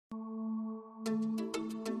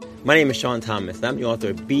My name is Sean Thomas, and I'm the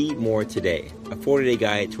author of Be More Today, a 40-day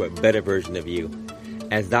guide to a better version of you.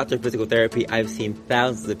 As Doctor of Physical Therapy, I've seen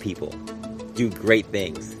thousands of people do great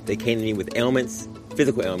things. They came to me with ailments,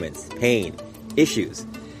 physical ailments, pain, issues,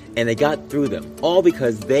 and they got through them, all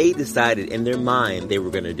because they decided in their mind they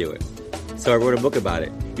were going to do it. So I wrote a book about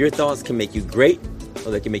it. Your thoughts can make you great,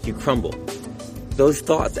 or they can make you crumble. Those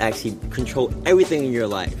thoughts actually control everything in your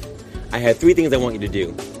life. I have 3 things I want you to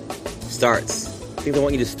do. Starts. Things I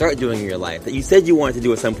want you to start doing in your life that you said you wanted to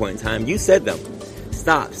do at some point in time. You said them.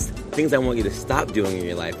 Stops. Things I want you to stop doing in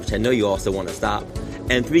your life, which I know you also want to stop.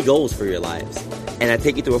 And 3 goals for your lives. And I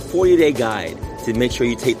take you through a 40-day guide to make sure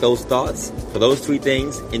you take those thoughts for those 3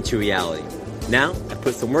 things into reality. Now, I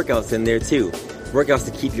put some workouts in there too. Workouts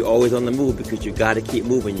to keep you always on the move because you got to keep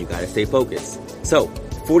moving. You got to stay focused. So,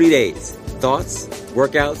 40 days. Thoughts,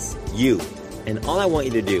 workouts, you. And all I want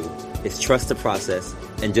you to do is trust the process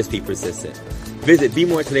and just be persistent. Visit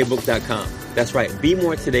BeMoreTodayBook.com. That's right,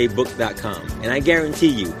 BeMoreTodayBook.com. And I guarantee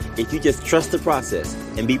you, if you just trust the process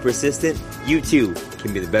and be persistent, you too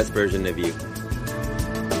can be the best version of you.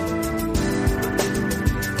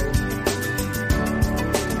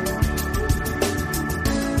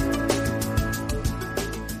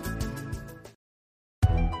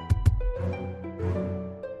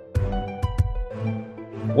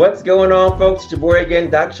 What's going on, folks? It's your boy again,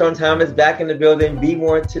 Dr. Sean Thomas, back in the building. Be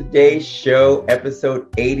More Today Show, episode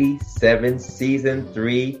 87, season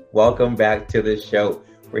 3. Welcome back to the show.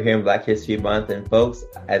 We're here in Black History Month, and folks,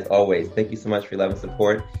 as always, thank you so much for your love and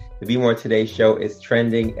support. The Be More Today Show is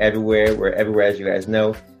trending everywhere. We're everywhere, as you guys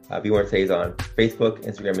know. Be More Today is on Facebook,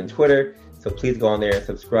 Instagram, and Twitter. So please go on there and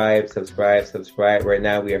subscribe. Right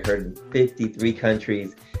now, we are heard in 53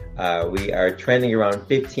 countries. We are trending around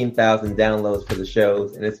 15,000 downloads for the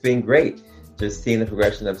shows, and it's been great just seeing the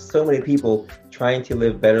progression of so many people trying to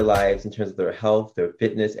live better lives in terms of their health, their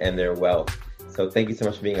fitness, and their wealth. So thank you so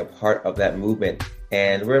much for being a part of that movement.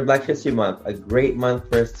 And we're in Black History Month, a great month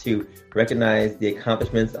for us to recognize the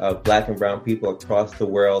accomplishments of Black and brown people across the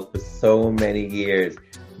world for so many years.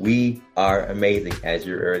 We are amazing, as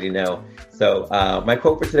you already know. So my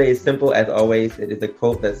quote for today is simple as always. It is a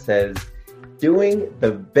quote that says, "Doing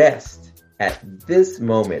the best at this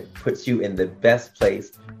moment puts you in the best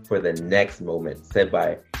place for the next moment," said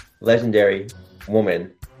by legendary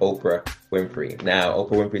woman Oprah Winfrey. Now,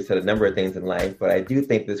 Oprah Winfrey said a number of things in life, but I do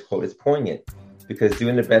think this quote is poignant because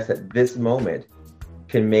doing the best at this moment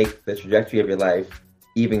can make the trajectory of your life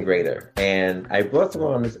even greater. And I brought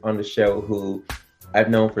someone on the show who I've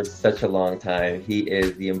known for such a long time. He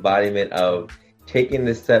is the embodiment of taking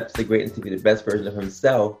the steps to greatness to be the best version of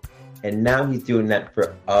himself. And now he's doing that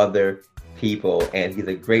for other people. And he's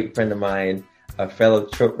a great friend of mine, a fellow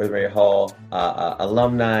Choate Rosemary Hall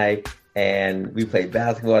alumni. And we played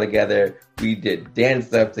basketball together. We did dance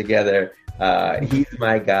stuff together. He's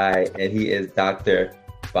my guy, and he is Dr.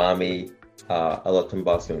 Bamidele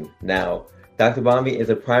Olatunbosun. Now, Dr. Bami is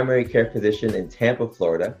a primary care physician in Tampa,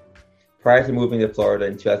 Florida. Prior to moving to Florida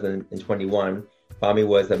in 2021, Bami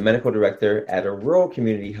was a medical director at a rural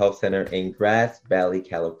community health center in Grass Valley,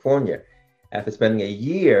 California. After spending a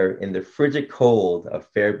year in the frigid cold of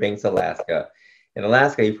Fairbanks, Alaska. In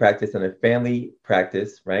Alaska, he practiced in a family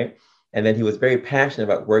practice, right? And then he was very passionate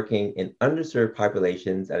about working in underserved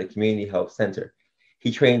populations at a community health center.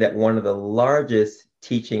 He trained at one of the largest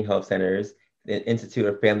teaching health centers, the Institute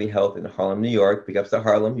of Family Health in Harlem, New York. Big ups to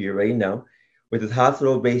Harlem, you already know. With his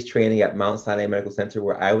hospital-based training at Mount Sinai Medical Center,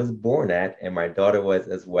 where I was born at, and my daughter was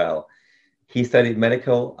as well. He studied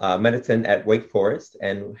medicine at Wake Forest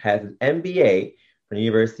and has an MBA from the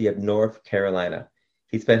University of North Carolina.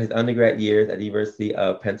 He spent his undergrad years at the University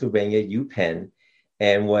of Pennsylvania, UPenn,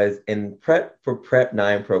 and was in Prep for Prep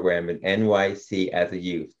 9 program in NYC as a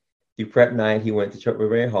youth. Through Prep 9, he went to Choate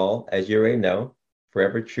Rosemary Hall, as you already know,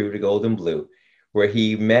 forever true to gold and blue, where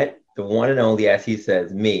he met the one and only, as he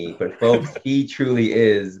says, me. But folks, he truly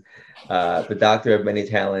is the doctor of many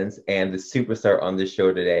talents and the superstar on this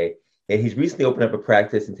show today. And he's recently opened up a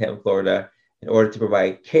practice in Tampa, Florida, in order to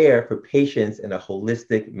provide care for patients in a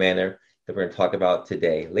holistic manner that we're going to talk about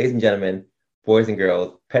today. Ladies and gentlemen, boys and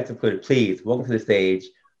girls, pets included, please welcome to the stage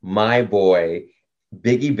my boy,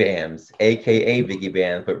 Biggie Bams, aka Biggie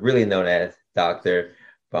Bams, but really known as Dr.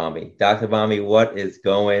 Bami. Dr. Bami, what is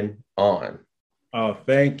going on? Oh,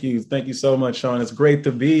 thank you. Thank you so much, Sean. It's great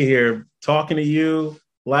to be here talking to you.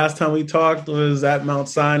 Last time we talked was at Mount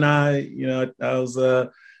Sinai. You know,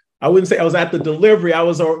 I wouldn't say I was at the delivery. I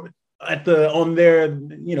was on there,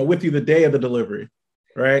 you know, with you the day of the delivery,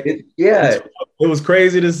 right? It was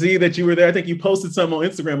crazy to see that you were there. I think you posted something on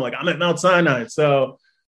Instagram, like, I'm at Mount Sinai. So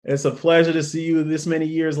it's a pleasure to see you this many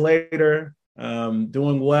years later.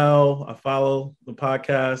 Doing well. I follow the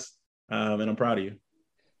podcast, and I'm proud of you.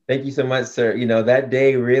 Thank you so much, sir. That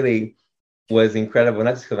day really was incredible,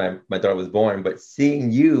 not just because my daughter was born, but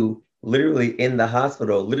seeing you literally in the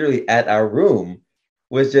hospital, literally at our room,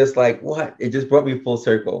 was just like, what? It just brought me full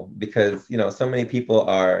circle because, so many people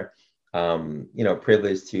are,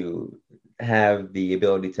 privileged to have the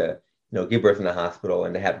ability to, give birth in the hospital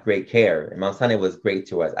and to have great care. And Mount Sinai was great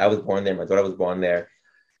to us. I was born there. My daughter was born there.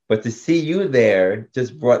 But to see you there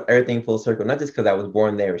just brought everything full circle, not just because I was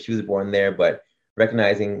born there, she was born there, but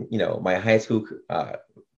recognizing, my high school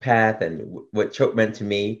path and what Choate meant to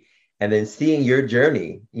me. And then seeing your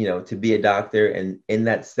journey, to be a doctor and in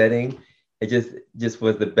that setting, it just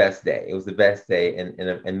was the best day. It was the best day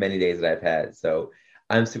in many days that I've had. So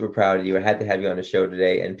I'm super proud of you. I had to have you on the show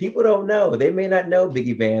today. And people don't know, they may not know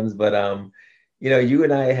Biggie Bams, but you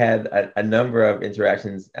and I had a number of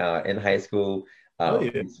interactions in high school.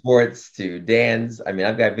 From sports to dance. I mean,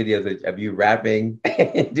 I've got videos of you rapping.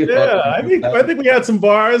 I think we had some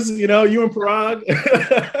bars, you and Parag.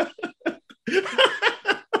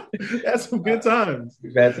 That's some good times.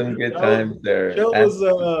 We've had some good times there.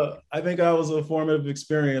 I think that was a formative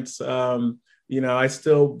experience. I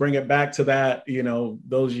still bring it back to that,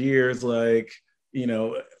 those years, like,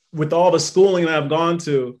 with all the schooling that I've gone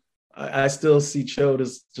to, I still see Choate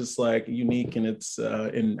as just like unique and it's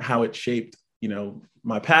in how it shaped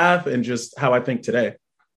my path and just how I think today.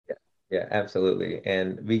 Yeah, absolutely.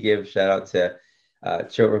 And we give shout out to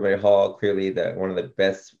Choate Rosemary Hall, clearly one of the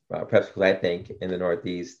best prep schools, I think, in the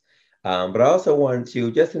Northeast. But I also wanted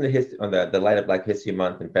to, just in the history, on the light of Black History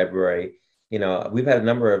Month in February, we've had a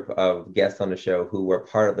number of guests on the show who were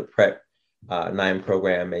part of the Prep 9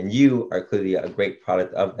 program, and you are clearly a great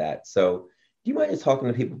product of that. So do you mind just talking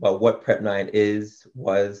to people about what Prep 9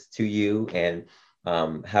 was to you, and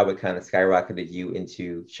how it kind of skyrocketed you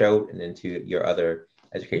into Choate and into your other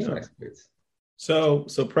educational experts? So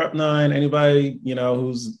Prep 9, anybody,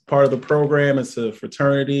 who's part of the program, it's a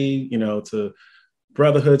fraternity, to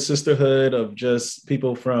brotherhood, sisterhood of just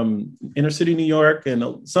people from inner city New York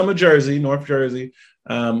and some of Jersey, North Jersey,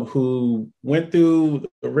 who went through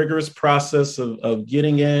a rigorous process of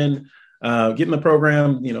getting the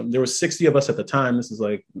program. There were 60 of us at the time. This is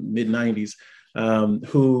like mid 90s,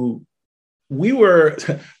 who we were,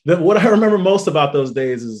 what I remember most about those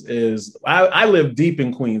days is I lived deep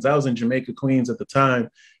in Queens. I was in Jamaica, Queens at the time.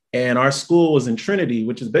 And our school was in Trinity,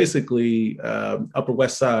 which is basically Upper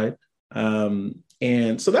West Side.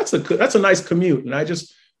 And so that's a nice commute. And I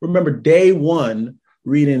just remember day one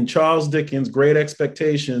reading Charles Dickens' Great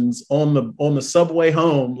Expectations on the subway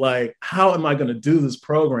home, like, how am I going to do this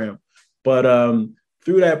program? But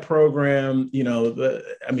through that program,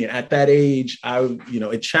 at that age,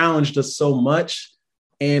 it challenged us so much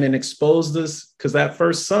and it exposed us, because that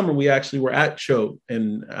first summer we actually were at Choate,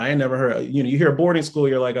 and I had never heard, you hear boarding school,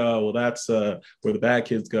 you're like, oh, well, that's where the bad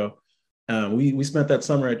kids go. We spent that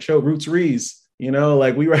summer at Choate, Roots Rees, we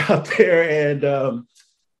were out there, and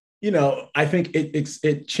I think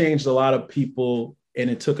it changed a lot of people, and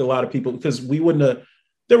it took a lot of people, because we wouldn't have.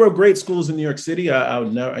 There were great schools in New York City. I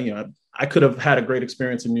would never, I could have had a great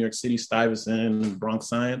experience in New York City, Stuyvesant, Bronx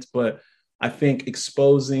Science, but I think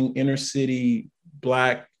exposing inner city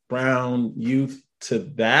Black, brown youth to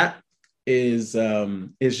that is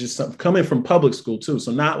just something coming from public school too.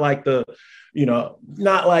 So not like the your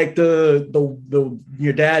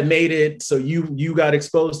dad made it, so you got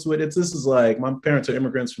exposed to it. This is like, my parents are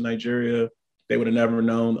immigrants from Nigeria. They would have never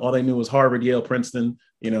known. All they knew was Harvard, Yale, Princeton.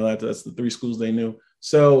 That's the three schools they knew.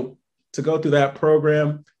 So to go through that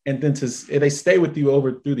program, and then they stay with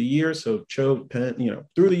you through the years. So Choate, Penn,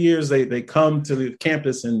 through the years, they come to the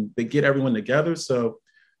campus and they get everyone together. So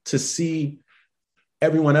to see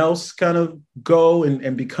everyone else kind of go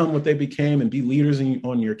and become what they became and be leaders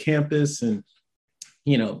on your campus. And,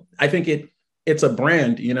 I think it's a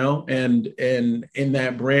brand, and in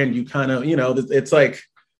that brand, you kind of, it's like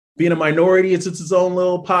being a minority, it's its own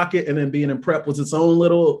little pocket. And then being in prep was its own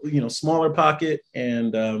little, smaller pocket.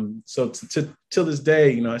 And so till this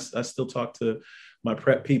day, I still talk to my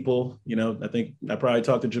prep people. I think I probably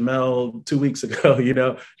talked to Jamel 2 weeks ago,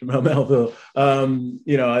 Jamel Melville.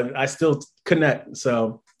 I still connect.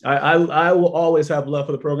 So I will always have love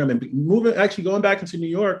for the program. And going back into New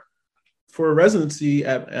York for a residency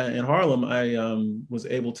in Harlem, I was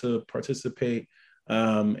able to participate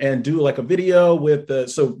and do like a video with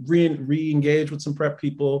re-engage with some prep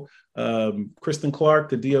people. Kristen Clark,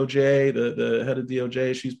 the DOJ, the head of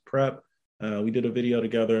DOJ, she's prep. We did a video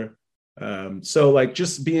together. So like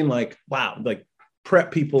just being like, wow, like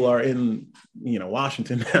prep people are in,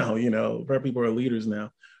 Washington now, prep people are leaders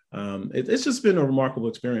now. It's just been a remarkable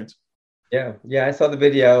experience. Yeah, I saw the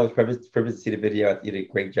video. I was privileged to see the video. You did a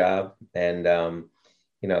great job. And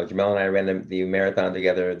Jamel and I ran the marathon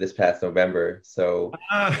together this past November. So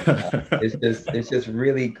it's just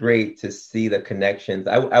really great to see the connections.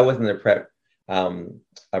 I wasn't a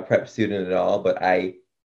prep student at all, but I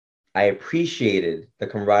appreciated the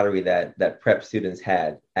camaraderie that prep students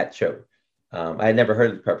had at Choate. I had never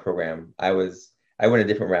heard of the prep program. I went a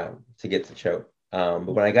different route to get to Choate.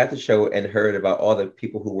 But when I got to Choate and heard about all the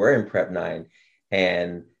people who were in Prep 9,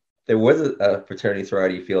 and there was a fraternity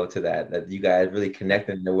sorority feel to that you guys really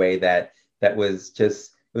connected in a way that was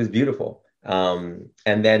just, it was beautiful. And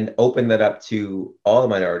then opened that up to all the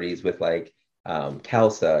minorities with like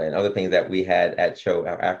CALSA and other things that we had at Choate,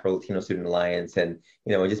 our Afro-Latino Student Alliance. And,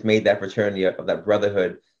 it just made that fraternity of that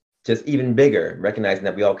brotherhood just even bigger, recognizing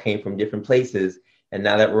that we all came from different places. And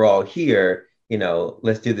now that we're all here,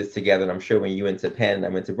 let's do this together. And I'm sure when you went to Penn, I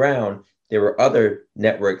went to Brown, there were other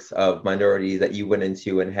networks of minorities that you went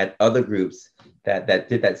into and had other groups that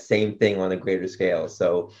did that same thing on a greater scale.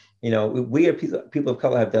 So, we as people of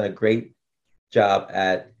color have done a great job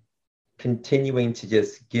at continuing to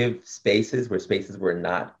just give spaces where spaces were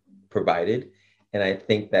not provided. And I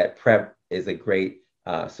think that prep is a great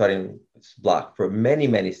starting block for many,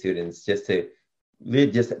 many students just to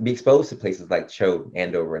just be exposed to places like Choate,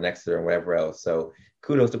 Andover, and Exeter, and whatever else. So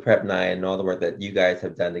kudos to Prep 9 and all the work that you guys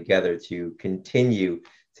have done together to continue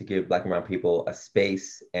to give Black and brown people a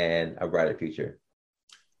space and a brighter future.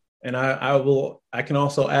 And I can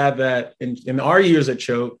also add that in our years at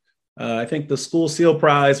Choate, I think the school seal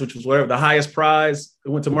prize, which was whatever the highest prize, it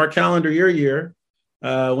went to Mark Callender your year,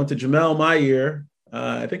 went to Jamel my year.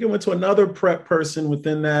 I think it went to another prep person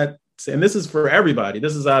within that. And this is for everybody.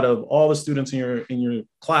 This is out of all the students in your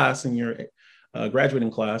class, in your graduating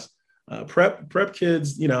class. Prep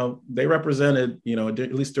kids, they represented,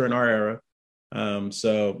 at least during our era.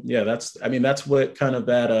 So yeah, that's what kind of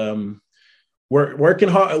that working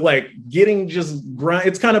hard, like getting just grind.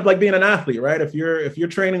 It's kind of like being an athlete, right? If you're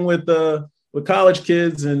training with college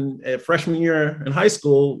kids and at freshman year in high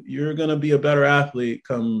school, you're gonna be a better athlete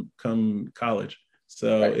come college.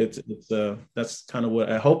 So right. It's that's kind of what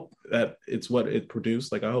I hope that it's what it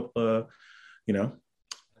produced. Like I hope I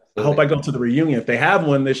hope I go to the reunion if they have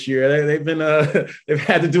one this year. They've been they've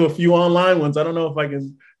had to do a few online ones. I don't know if I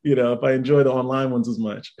can if I enjoy the online ones as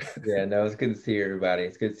much. Yeah, no, it's good to see everybody.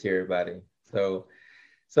 It's good to see everybody. So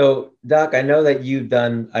Doc, I know that you've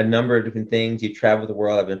done a number of different things. You traveled the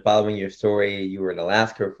world. I've been following your story. You were in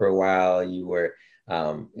Alaska for a while. You were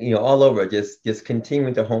all over, just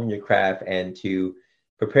continuing to hone your craft and to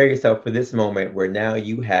prepare yourself for this moment where now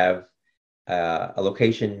you have a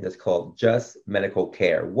location that's called Just Medical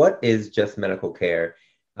Care. What is Just Medical Care?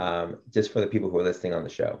 Just for the people who are listening on the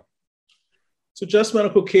show. So Just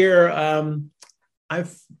Medical Care, I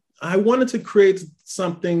wanted to create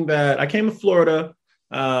something that I came to Florida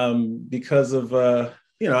because of, I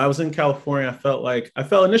was in California. I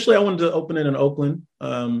felt initially I wanted to open it in Oakland,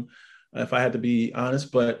 if I had to be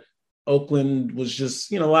honest, but Oakland was just,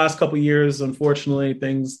 the last couple of years, unfortunately,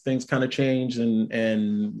 things kind of changed and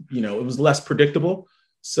it was less predictable.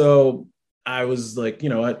 So I was like, I'm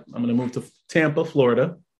going to move to Tampa,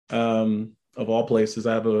 Florida, of all places.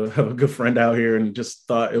 I have a good friend out here and just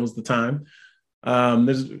thought it was the time.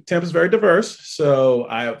 Tampa's very diverse. So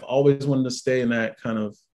I've always wanted to stay in that kind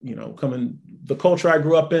of, the culture I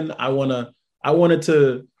grew up in. I wanted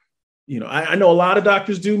to, I know a lot of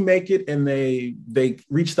doctors do make it and they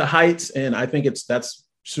reach the heights, and I think that's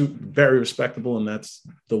very respectable, and that's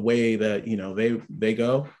the way that they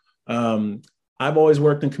go. I've always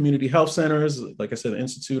worked in community health centers, like I said, the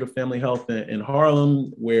Institute of Family Health in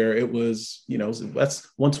Harlem, where it was, that's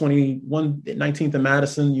 119th and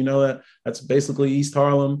Madison. That's basically East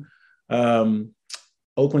Harlem,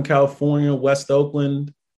 Oakland, California, West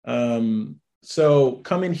Oakland. So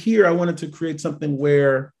coming here, I wanted to create something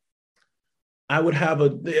where I would have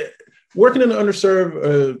working in an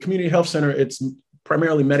underserved community health center. It's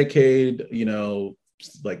primarily Medicaid,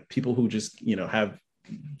 like people who just,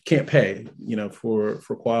 can't pay, for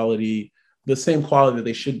quality, the same quality that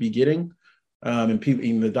they should be getting. And people,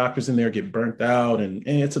 even the doctors in there get burnt out and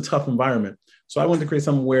it's a tough environment. So I wanted to create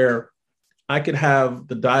something where I could have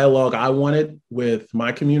the dialogue I wanted with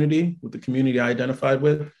my community, with the community I identified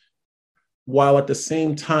with, while at the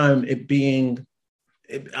same time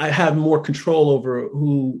I have more control over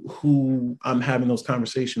who I'm having those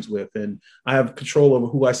conversations with, and I have control over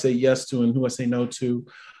who I say yes to and who I say no to.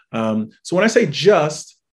 So when I say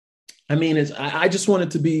just, I mean, I just want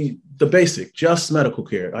it to be the basic, just medical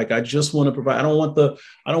care. Like I just want to provide. I don't want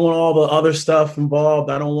all the other stuff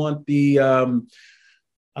involved. I don't want the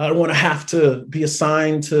I don't want to have to be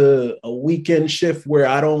assigned to a weekend shift where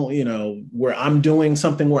I don't, where I'm doing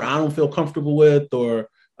something where I don't feel comfortable with, or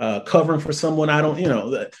covering for someone I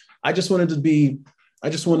don't, I just wanted to be, I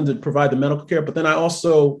just wanted to provide the medical care, but then I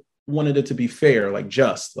also wanted it to be fair, like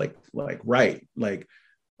just, like right, like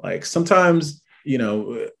sometimes,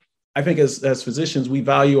 I think as physicians we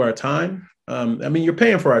value our time. I mean, you're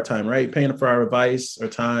paying for our time, right? You're paying for our advice, our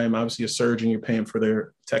time. Obviously, a surgeon, you're paying for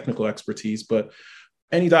their technical expertise, but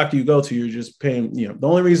any doctor you go to, you're just paying, the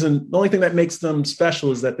only thing that makes them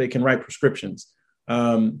special is that they can write prescriptions.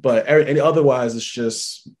 But otherwise it's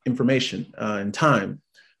just information and time.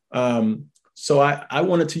 So I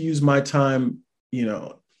wanted to use my time,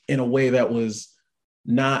 in a way that was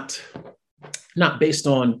not based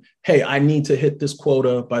on, hey, I need to hit this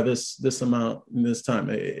quota by this amount in this time.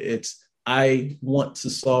 It's, I want to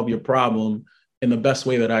solve your problem in the best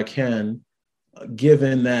way that I can,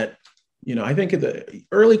 given that, I think in the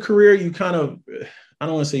early career, you kind of, I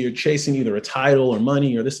don't want to say you're chasing either a title or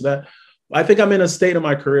money or this or that. I think I'm in a state of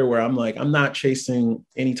my career where I'm like, I'm not chasing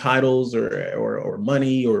any titles or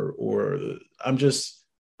money or I just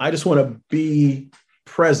want to be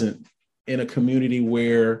present in a community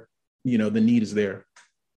where, the need is there.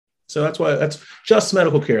 So that's just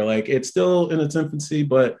medical care. Like, it's still in its infancy,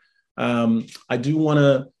 but I do want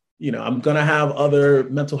to, I'm going to have other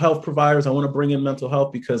mental health providers. I want to bring in mental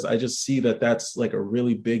health because I just see that that's like a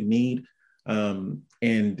really big need. And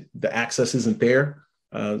the access isn't there.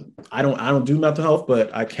 I don't do mental health,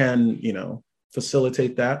 but I can,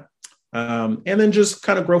 facilitate that. And then just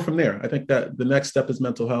kind of grow from there. I think that the next step is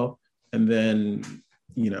mental health, and then,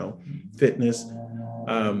 fitness.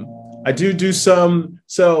 I do some,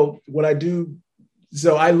 so what I do,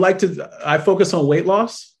 so I focus on weight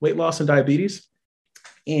loss and diabetes.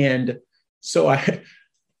 And so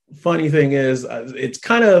funny thing is, it's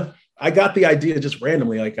kind of, I got the idea just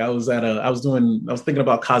randomly. Like I was thinking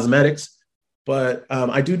about cosmetics, but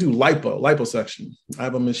I do liposuction. I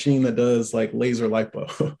have a machine that does like laser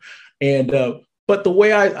lipo. And, but the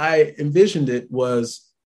way I envisioned it was,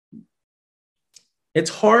 it's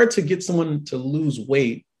hard to get someone to lose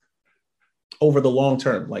weight over the long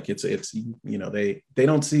term. Like it's,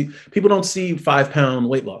 people don't see 5 pound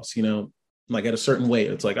weight loss, like at a certain weight.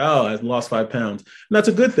 It's like, oh, I lost 5 pounds. And that's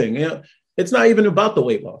a good thing. It's not even about the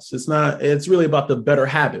weight loss. It's really about the better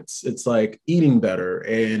habits. It's like eating better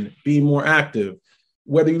and being more active.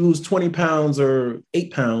 Whether you lose 20 pounds or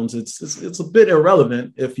 8 pounds, it's a bit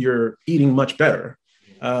irrelevant if you're eating much better.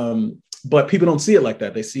 But people don't see it like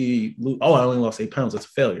that. They see, oh, I only lost 8 pounds. That's a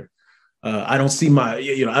failure. I don't see my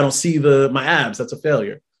abs. That's a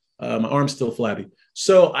failure. My arm's still flabby.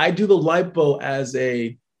 So I do the lipo as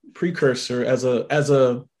a precursor, as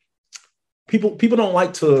a people don't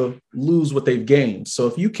like to lose what they've gained. So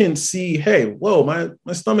if you can see, hey, whoa, my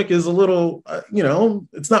stomach is a little,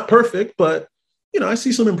 it's not perfect, but I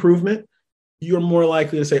see some improvement, you're more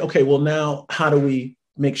likely to say, okay, well, now how do we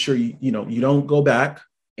make sure you don't go back,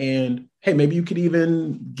 and hey, maybe you could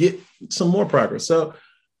even get some more progress. So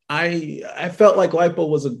I felt like lipo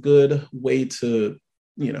was a good way to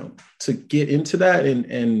get into that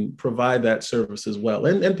and provide that service as well.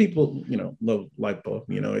 And people, love lipo,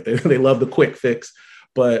 they love the quick fix,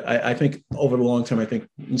 but I think over the long term,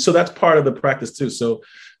 so that's part of the practice too. So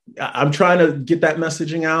I'm trying to get that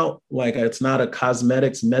messaging out. Like, it's not a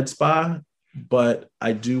cosmetics med spa, but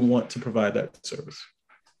I do want to provide that service.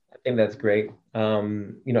 I think that's great.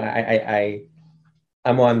 I'm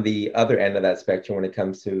on the other end of that spectrum when it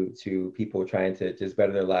comes to people trying to just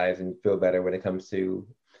better their lives and feel better when it comes to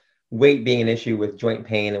weight being an issue with joint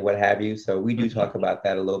pain and what have you. So we do talk about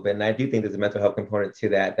that a little bit. And I do think there's a mental health component to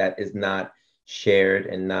that is not shared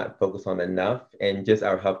and not focused on enough in just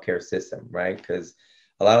our healthcare system, right? Because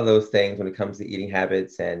a lot of those things when it comes to eating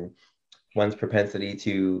habits and one's propensity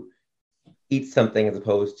to eat something as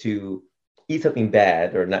opposed to eat something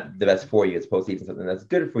bad or not the best for you, as opposed to eating something that's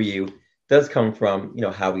good for you, does come from,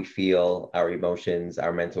 how we feel, our emotions,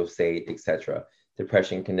 our mental state, etc.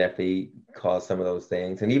 Depression can definitely cause some of those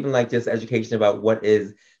things. And even like just education about what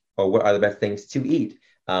are the best things to eat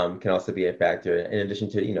can also be a factor, in addition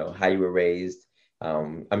to, how you were raised.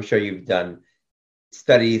 I'm sure you've done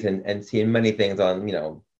studies and seen many things on,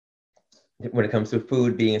 when it comes to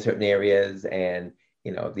food being in certain areas and,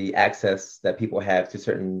 the access that people have to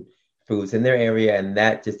certain foods in their area, and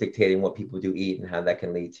that just dictating what people do eat and how that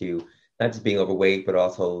can lead to not just being overweight, but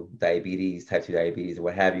also diabetes, type 2 diabetes, or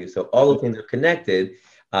what have you. So all those things are connected.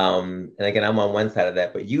 And again, I'm on one side of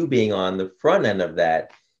that, but you being on the front end of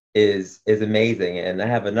that is amazing. And I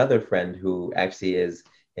have another friend who actually is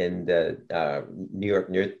in the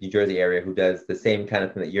New Jersey area who does the same kind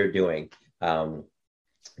of thing that you're doing.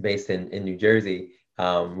 based in New Jersey,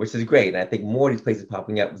 which is great. And I think more of these places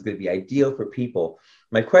popping up is going to be ideal for people.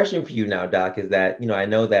 My question for you now, Doc, is that, I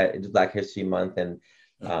know that it's Black History Month, and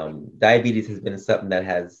diabetes has been something that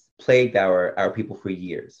has plagued our people for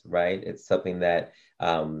years, right? It's something that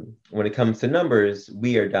when it comes to numbers,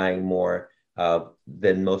 we are dying more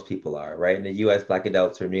than most people are, right? In the US, Black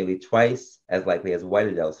adults are nearly twice as likely as white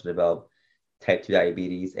adults to develop type 2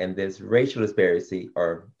 diabetes. And this racial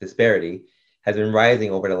disparity has been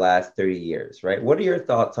rising over the last 30 years, right? What are your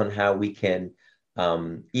thoughts on how we can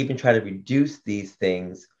even try to reduce these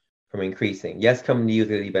things from increasing? Yes, coming to you is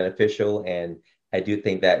going to be beneficial, and I do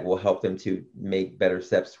think that will help them to make better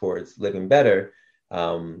steps towards living better.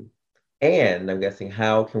 And I'm guessing,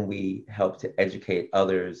 how can we help to educate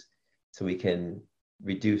others so we can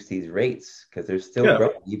reduce these rates, because they're still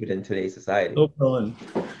growing even in today's society. Still growing.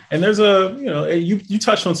 And there's you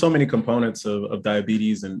touched on so many components of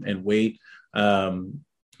diabetes and weight,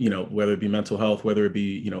 whether it be mental health, whether it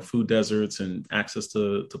be, food deserts and access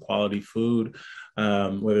to quality food,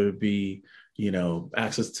 whether it be,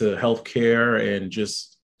 access to healthcare and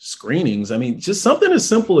just screenings. I mean, just something as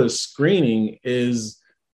simple as screening is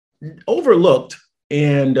overlooked.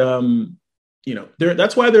 And,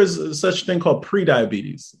 that's why there's such a thing called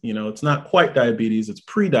pre-diabetes. It's not quite diabetes, it's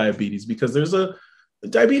pre-diabetes, because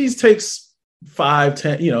diabetes takes 5,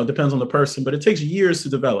 10, depends on the person, but it takes years to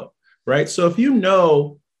develop, right? So if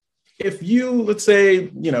let's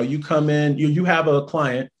say, you come in, you have a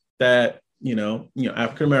client that,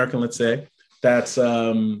 African-American, let's say, that's,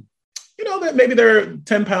 that maybe they're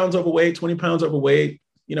 10 pounds overweight, 20 pounds overweight,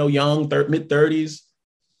 young, mid 30s,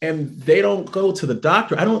 and they don't go to the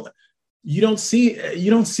doctor. You don't see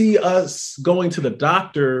us going to the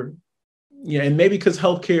doctor, and maybe because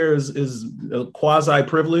healthcare is a quasi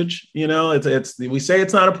privilege, it's we say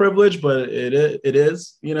it's not a privilege, but it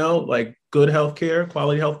is, like good healthcare,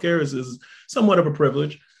 quality healthcare is somewhat of a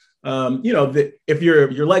privilege. If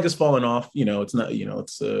your leg is falling off, it's not,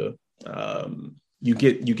 it's you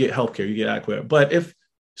get healthcare, you get adequate. But if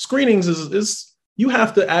screenings is you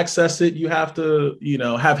have to access it, you have to,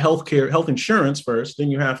 have health insurance first,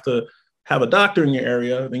 then you have to have a doctor in your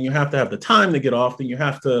area, then you have to have the time to get off, then you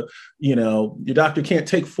have to, your doctor can't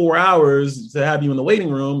take 4 hours to have you in the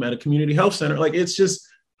waiting room at a community health center. Like, it's just,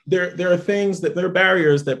 there are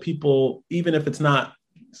barriers that people, even if it's not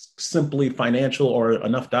simply financial or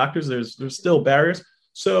enough doctors, there's still barriers.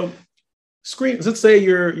 So screens, let's say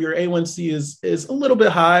your A1C is a little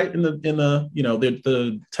bit high in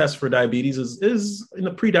the test for diabetes is in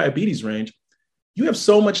the pre-diabetes range. You have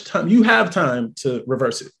so much time, you have time to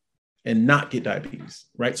reverse it and not get diabetes,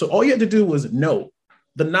 right? So all you had to do was know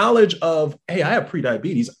the knowledge of, hey, I have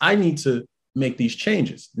pre-diabetes. I need to make these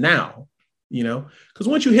changes now, because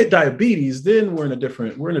once you hit diabetes, then we're in a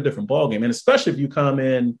different ballgame. And especially if you come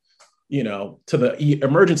in, to the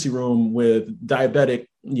emergency room with diabetic,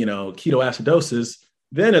 ketoacidosis,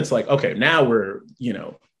 then it's like, okay, now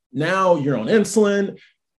now you're on insulin,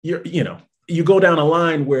 you go down a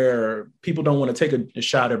line where people don't want to take a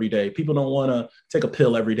shot every day. People don't want to take a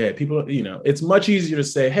pill every day. People, it's much easier to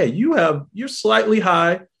say, hey, you're slightly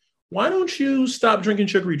high. Why don't you stop drinking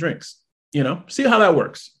sugary drinks? See how that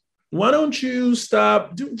works. Why don't you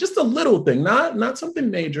stop doing just a little thing, not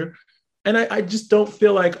something major? And I just don't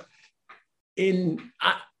feel like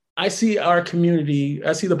I see our community,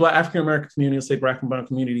 I see the Black African-American community, let's say Black and brown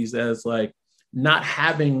communities, as like not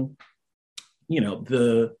having,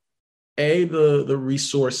 the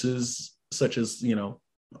resources such as,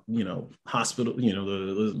 hospital,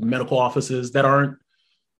 the medical offices that aren't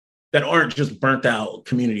just burnt out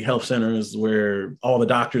community health centers where all the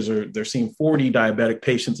doctors they're seeing 40 diabetic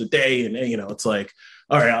patients a day. And, it's like,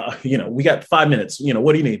 all right, we got 5 minutes,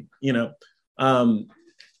 what do you need?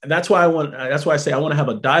 That's why I say I want to have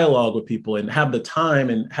a dialogue with people and have the time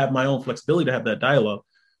and have my own flexibility to have that dialogue.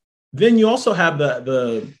 Then you also have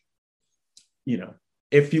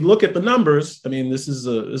if you look at the numbers, I mean, this is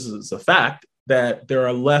a fact that there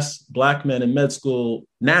are less Black men in med school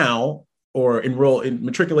now, or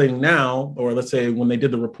matriculating now, or let's say when they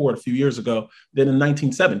did the report a few years ago, than in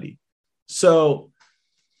 1970. So,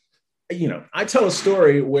 I tell a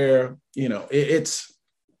story where, it's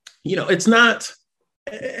not,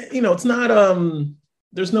 it's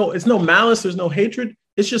no malice, there's no hatred.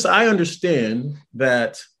 It's just, I understand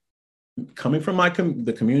that coming from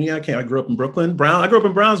the community I grew up in Brooklyn, I grew up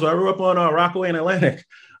in Brownsville. I grew up on Rockaway and Atlantic.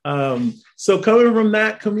 So coming from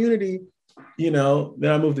that community, then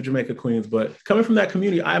I moved to Jamaica, Queens. But coming from that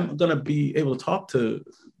community, I'm gonna be able to talk to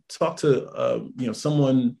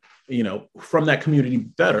someone, from that community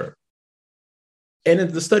better.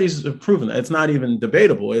 the studies have proven that it's not even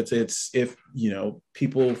debatable. It's if,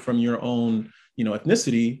 people from your own,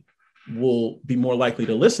 ethnicity will be more likely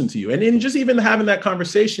to listen to you. And then just even having that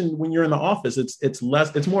conversation when you're in the office, it's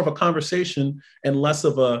more of a conversation and less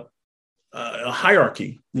of a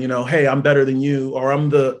hierarchy. Hey, I'm better than you, or I'm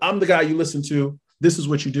the guy you listen to. This is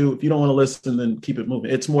what you do. If you don't want to listen, then keep it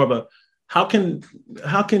moving. It's more of a how can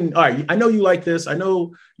all right, I know you like this. I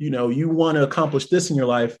know, you want to accomplish this in your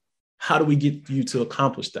life. How do we get you to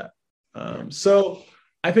accomplish that? So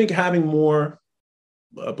I think having more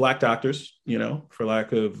Black doctors, for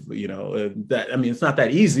lack of, that, I mean, it's not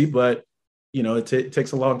that easy, but, it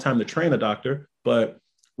takes a long time to train a doctor, but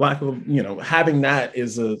lack of, having that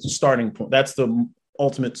is a starting point. That's the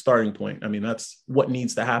ultimate starting point. I mean, that's what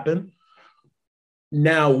needs to happen.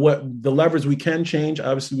 Now, what the levers we can change,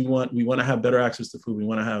 obviously we want to have better access to food. We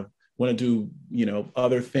want to do,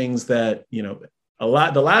 other things that,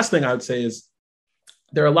 the last thing I would say is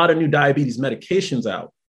there are a lot of new diabetes medications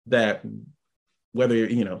out that whether,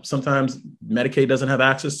 sometimes Medicaid doesn't have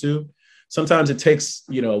access to, sometimes it takes,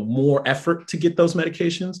 more effort to get those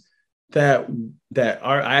medications that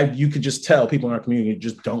you could just tell people in our community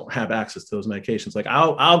just don't have access to those medications. Like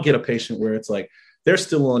I'll get a patient where it's like, they're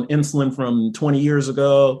still on insulin from 20 years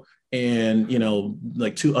ago and,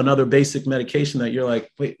 like to another basic medication that you're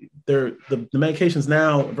like, wait, the medications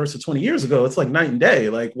now versus 20 years ago, it's like night and day.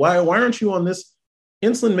 Like, why aren't you on this?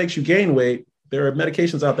 Insulin makes you gain weight. There are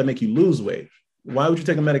medications out that make you lose weight. Why would you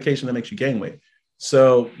take a medication that makes you gain weight?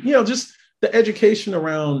 So, just the education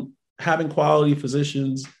around having quality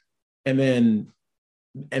physicians and then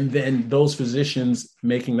those physicians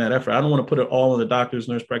making that effort. I don't want to put it all on the doctors,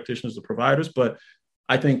 nurse practitioners, the providers, but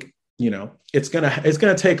I think, it's going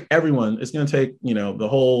to take everyone. It's going to take, the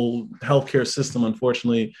whole healthcare system,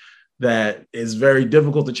 unfortunately, that is very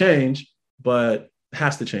difficult to change, but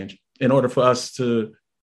has to change in order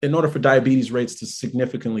for diabetes rates to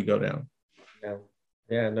significantly go down.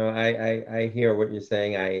 Yeah, no, I hear what you're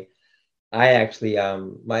saying. I actually,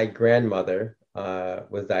 my grandmother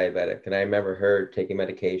was diabetic, and I remember her taking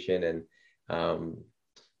medication and,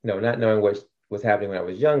 not knowing what was happening when I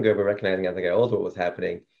was younger, but recognizing as I got older what was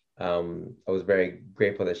happening. I was very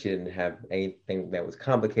grateful that she didn't have anything that was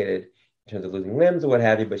complicated in terms of losing limbs or what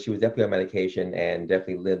have you, but she was definitely on medication and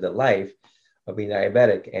definitely lived a life of being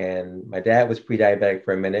diabetic. And my dad was pre-diabetic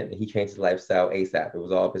for a minute, and he changed his lifestyle ASAP. It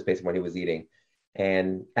was all just based on what he was eating.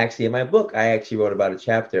 And actually, in my book, I actually wrote about a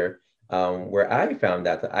chapter where I found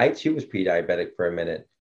out that I too was pre-diabetic for a minute.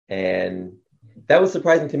 And that was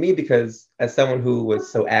surprising to me because as someone who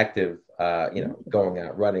was so active, going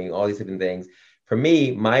out, running, all these different things, for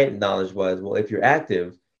me, my knowledge was, well, if you're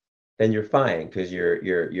active, then you're fine because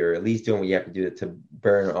you're at least doing what you have to do to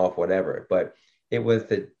burn off whatever. But it was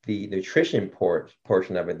the nutrition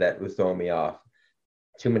portion of it that was throwing me off.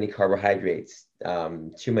 Too many carbohydrates,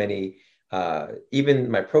 too many,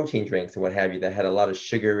 even my protein drinks and what have you that had a lot of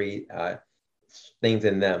sugary things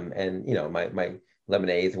in them. And, my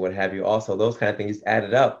lemonades and what have you. Also, those kind of things just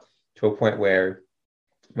added up to a point where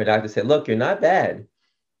my doctor said, look, you're not bad,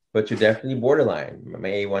 but you're definitely borderline. My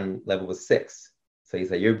A1 level was 6. So he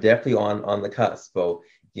said, you're definitely on the cusp. So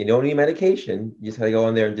you don't need medication. You just got to go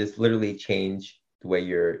in there and just literally change the way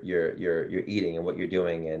you're eating and what you're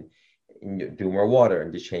doing and do more water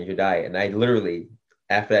and just change your diet. And I literally,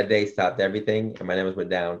 after that day, stopped everything and my numbers went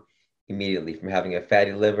down immediately from having a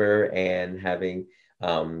fatty liver and having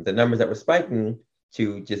the numbers that were spiking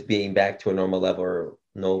to just being back to a normal level or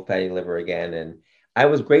no fatty liver again. And I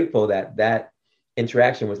was grateful that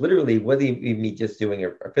interaction was literally wasn't even me just doing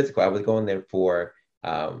a physical. I was going there for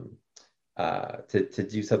to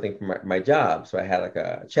do something for my job. So I had like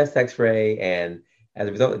a chest x-ray, and as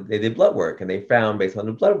a result, they did blood work, and they found based on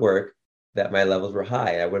the blood work that my levels were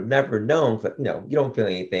high. I would have never known, but you don't feel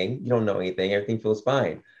anything, you don't know anything, everything feels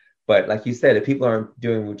fine. But like you said, if people aren't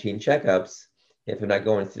doing routine checkups, if they're not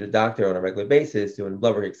going to the doctor on a regular basis, doing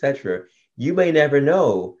blood work, etc., you may never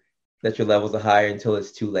know that your levels are higher until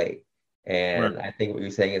it's too late. And right. I think what you're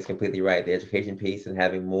saying is completely right. The education piece and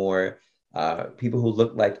having more people who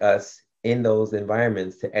look like us in those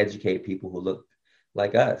environments to educate people who look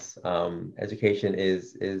like us. Education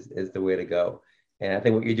is the way to go. And I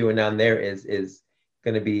think what you're doing down there is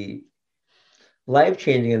going to be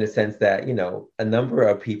life-changing in the sense that, a number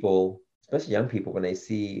of people, especially young people, when they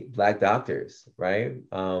see Black doctors, right?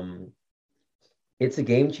 It's a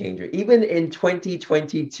game changer, even in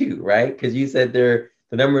 2022, right? Because you said the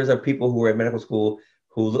numbers of people who are in medical school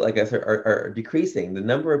who look like us are decreasing. The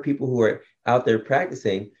number of people who are out there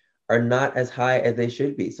practicing are not as high as they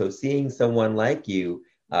should be. So seeing someone like you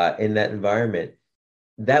in that environment,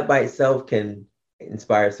 that by itself can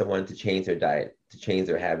inspire someone to change their diet, to change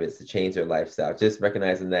their habits, to change their lifestyle. Just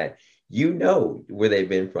recognizing that you know where they've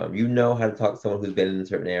been from, you know how to talk to someone who's been in a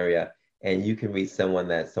certain area, and you can reach someone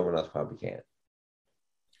that someone else probably can't.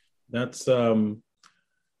 That's an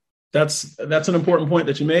important point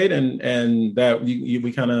that you made, and that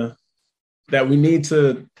we kind of that we need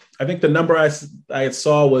to. I think the number I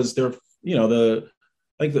saw was there. The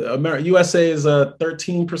USA is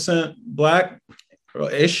 13% Black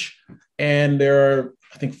ish, and there are,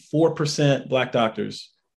 I think, 4% Black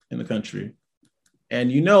doctors in the country.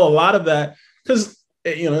 And a lot of that, because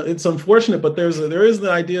it's unfortunate, but there is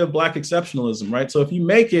the idea of Black exceptionalism, right? So if you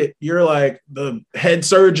make it, you're like the head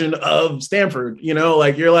surgeon of Stanford,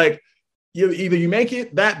 like you're like, either you make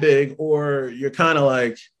it that big or you're kind of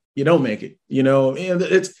like, you don't make it, and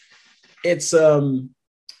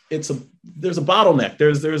there's a bottleneck.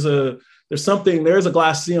 There's a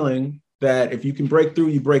glass ceiling that if you can break through,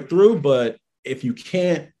 you break through. But if you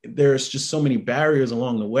can't, there's just so many barriers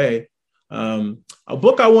along the way. A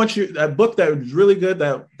book that was really good,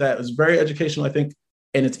 that was very educational, I think,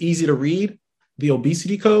 and it's easy to read, The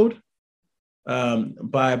Obesity Code,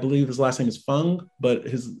 by, I believe his last name is Fung, but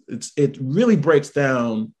it really breaks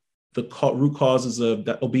down the root causes of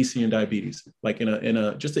obesity and diabetes, like in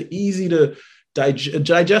a just an easy to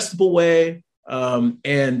digestible way.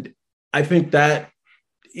 And I think that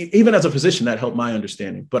even as a physician, that helped my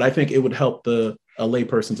understanding, but I think it would help a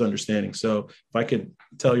layperson's understanding. So if I could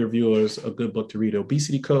tell your viewers a good book to read,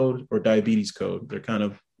 Obesity Code or Diabetes Code, they're kind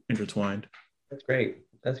of intertwined. That's great.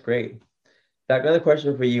 Doc, another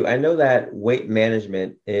question for you. I know that weight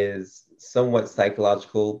management is somewhat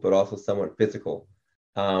psychological, but also somewhat physical.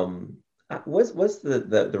 What's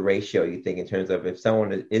the ratio you think in terms of if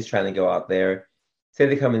someone is trying to go out there, say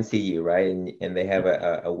they come and see you, right, and they have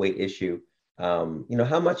a weight issue,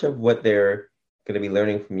 how much of what they're going to be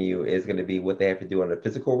learning from you is going to be what they have to do on the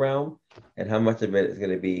physical realm, and how much of it is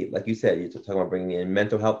going to be, like you said, you're talking about bringing in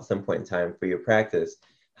mental health at some point in time for your practice.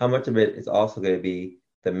 How much of it is also going to be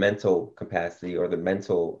the mental capacity or the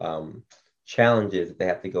mental challenges that they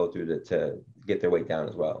have to go through to get their weight down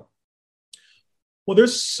as well? Well,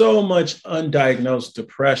 there's so much undiagnosed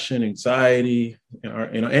depression, anxiety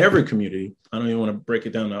in every community. I don't even want to break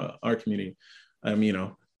it down to our community,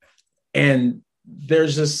 and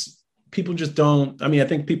there's just, people just don't, I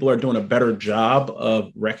think people are doing a better job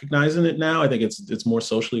of recognizing it now. I think it's more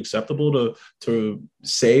socially acceptable to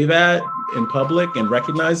say that in public and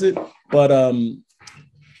recognize it. But,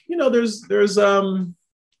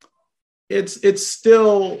 it's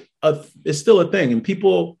still a thing, and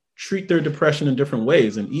people treat their depression in different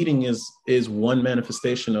ways. And eating is one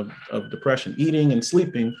manifestation of depression. Eating and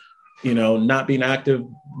sleeping, not being active,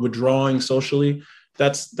 withdrawing socially.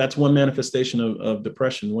 That's one manifestation of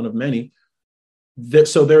depression, one of many.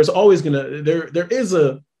 So there's always there is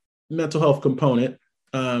a mental health component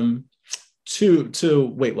to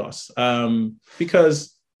weight loss,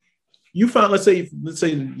 because you found, let's say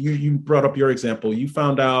you brought up your example, you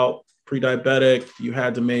found out pre-diabetic, you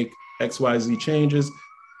had to make XYZ changes.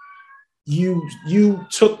 You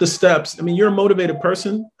took the steps. You're a motivated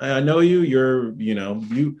person. I know you.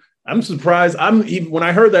 I'm surprised. When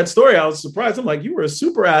I heard that story, I was surprised. I'm like, you were a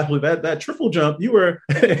super athlete. That triple jump, you were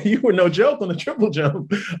no joke on the triple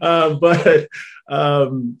jump. But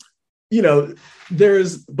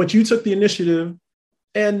you took the initiative,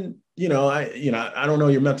 and I don't know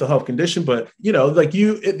your mental health condition, but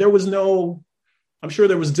there was no. I'm sure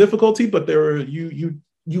there was difficulty, but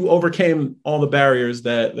you overcame all the barriers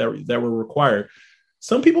that were required.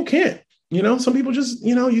 Some people can't. Some people just,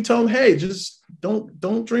 you tell them, hey, just don't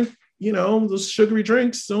drink, those sugary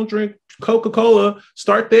drinks. Don't drink Coca-Cola.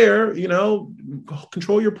 Start there,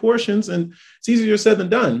 control your portions, and it's easier said than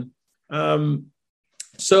done.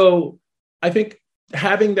 So I think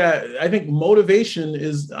having that, I think motivation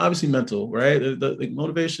is obviously mental, right? The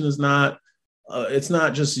motivation is not. It's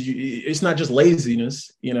not just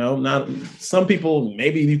laziness, not some people,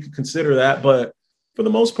 maybe you could consider that, but for the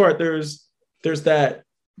most part, there's that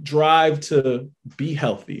drive to be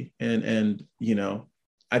healthy. And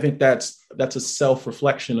I think that's a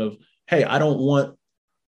self-reflection of, hey, I don't want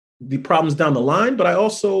the problems down the line, but I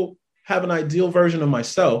also have an ideal version of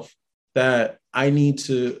myself that I need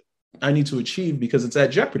to achieve, because it's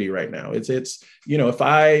at jeopardy right now. It's if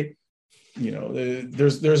I,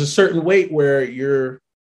 there's a certain weight where your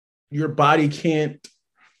body can't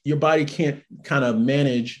kind of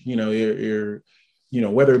manage, your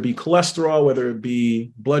whether it be cholesterol, whether it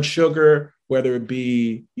be blood sugar, whether it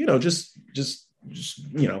be, just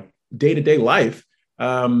day-to-day life.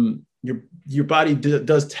 Your body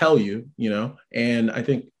does tell you, and I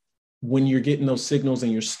think when you're getting those signals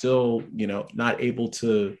and you're still, not able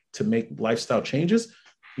to make lifestyle changes,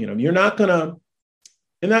 you're not gonna,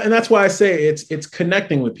 and that's why I say it's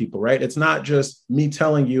connecting with people, right? It's not just me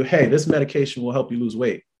telling you, hey, this medication will help you lose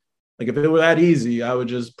weight. Like if it were that easy, I would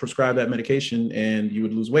just prescribe that medication and you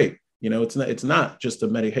would lose weight. It's not just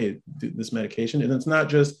hey, do this medication, and it's not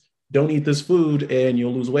just don't eat this food and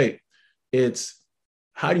you'll lose weight. It's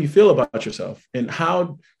how do you feel about yourself, and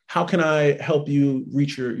how can I help you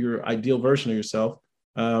reach your ideal version of yourself,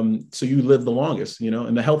 so you live the longest,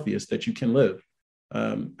 and the healthiest that you can live.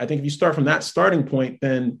 I think if you start from that starting point,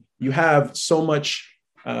 then you have so much.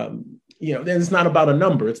 Then it's not about a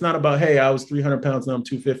number. It's not about, hey, I was 300 pounds, now I'm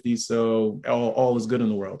 250, so all is good in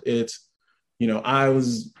the world. It's, I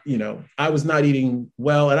was not eating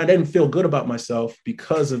well, and I didn't feel good about myself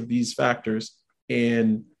because of these factors.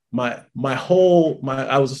 And I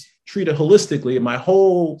was treated holistically, and my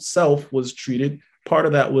whole self was treated. Part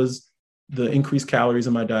of that was the increased calories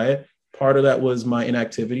in my diet. Part of that was my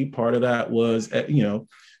inactivity. Part of that was,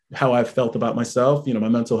 how I felt about myself, my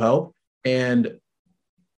mental health. And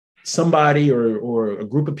somebody or a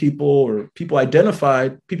group of people or people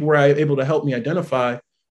were able to help me identify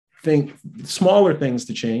smaller things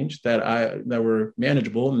to change that were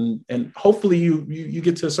manageable, and hopefully you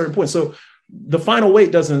get to a certain point. So the final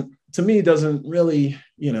weight doesn't really,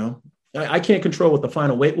 I can't control what the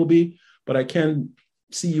final weight will be, but I can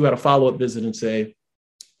see you at a follow-up visit and say,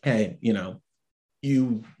 hey,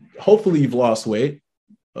 hopefully you've lost weight,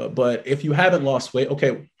 but if you haven't lost weight,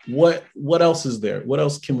 okay, what else is there? What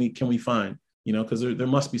else can we find? Because there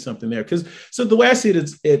must be something there. So the way I see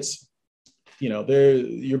it, it's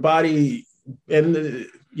your body, and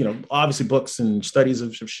obviously books and studies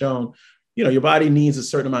have shown, your body needs a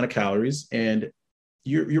certain amount of calories, and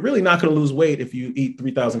you're really not going to lose weight if you eat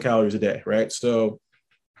 3,000 calories a day, right? So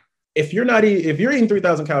if you're eating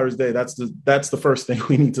 3,000 calories a day, that's the first thing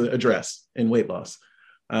we need to address in weight loss.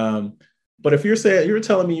 But if you're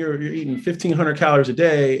telling me you're eating 1,500 calories a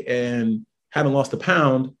day and haven't lost a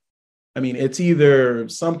pound, I mean, it's either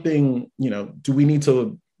something, do we need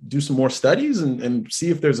to do some more studies and see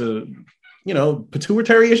if there's a,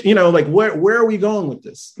 pituitary issue, like where are we going with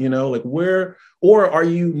this? Like where, or are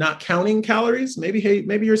you not counting calories? Maybe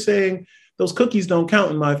you're saying those cookies don't count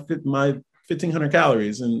in my 1,500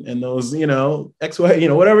 calories and those, X, Y,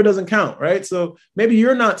 whatever doesn't count. Right. So maybe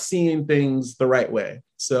you're not seeing things the right way.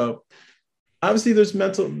 So obviously there's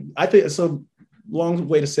I think so long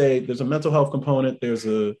way to say there's a mental health component. There's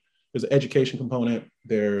an education component.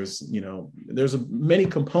 There's many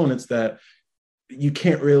components that you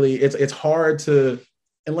can't really, it's hard to,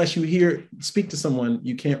 unless you speak to someone,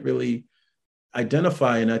 you can't really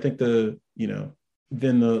identify. And I think then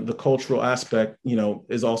the cultural aspect,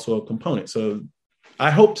 is also a component. So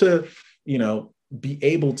I hope to, be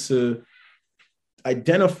able to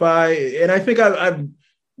identify. And I think I've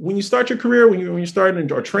when you start your career, when you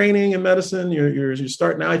start or training in medicine, you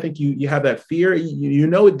start now. I think you have that fear. You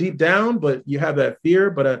know it deep down, but you have that fear.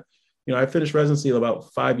 But I finished residency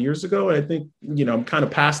about 5 years ago, and I think I'm kind of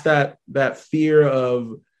past that fear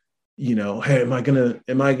of hey, am I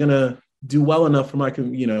gonna do well enough for my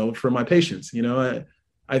patients?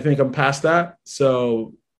 I think I'm past that.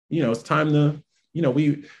 So it's time to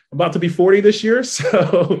we about to be 40 this year,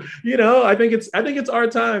 so I think it's our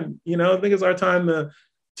time. I think it's our time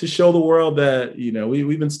to show the world that,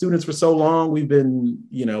 we've been students for so long. We've been,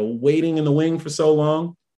 waiting in the wing for so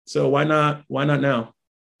long. So why not now?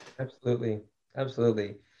 Absolutely.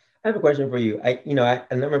 Absolutely. I have a question for you.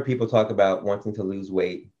 A number of people talk about wanting to lose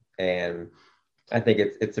weight, and I think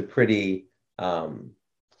it's a pretty,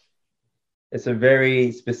 it's a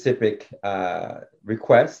very specific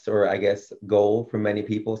request, or I guess goal for many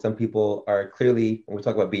people. Some people are clearly, when we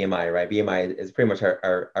talk about BMI, right? BMI is pretty much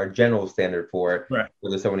our general standard for right.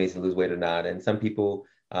 whether someone needs to lose weight or not. And some people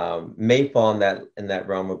may fall in that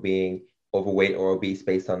realm of being overweight or obese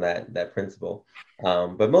based on that principle.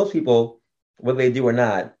 But most people, whether they do or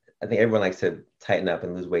not, I think everyone likes to tighten up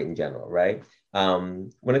and lose weight in general, right?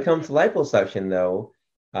 When it comes to liposuction, though,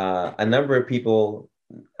 a number of people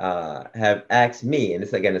have asked me, and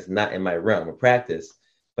this again is not in my realm of practice,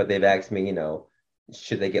 but they've asked me,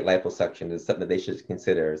 should they get liposuction? Is something that they should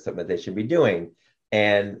consider, something that they should be doing?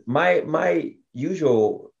 And my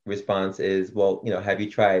usual response is, well, have you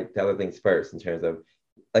tried the other things first in terms of,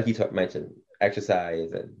 like you mentioned,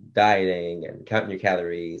 exercise and dieting and counting your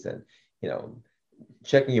calories and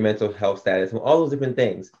checking your mental health status and all those different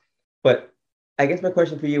things. But I guess my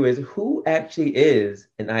question for you is, who actually is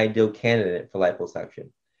an ideal candidate for liposuction?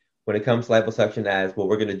 When it comes to liposuction as, well,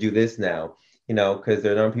 we're going to do this now. because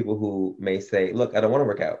there are some people who may say, look, I don't want to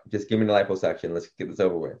work out. Just give me the liposuction. Let's get this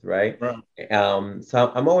over with, right? Right.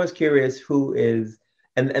 So I'm always curious who is,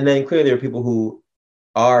 and then clearly there are people who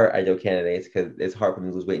are ideal candidates because it's hard for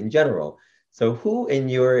them to lose weight in general. So who, in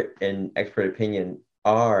your expert opinion,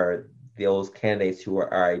 are those candidates who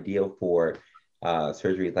are ideal for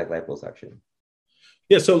surgeries like liposuction?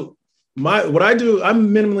 Yeah. So what I do,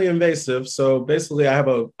 I'm minimally invasive. So basically, I have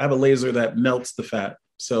a laser that melts the fat.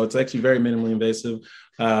 So it's actually very minimally invasive.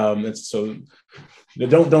 It's so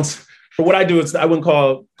don't for what I do, I wouldn't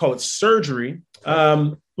call it surgery.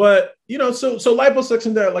 But so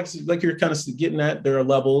liposuction there, like you're kind of getting at, there are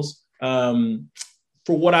levels.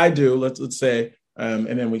 For what I do, let's say, and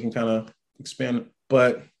then we can kind of expand.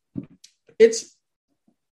 But it's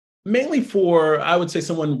mainly for, I would say,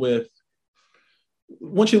 someone with,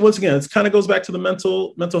 once again, it kind of goes back to the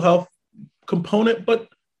mental health component, but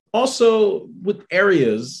also with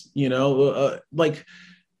areas, like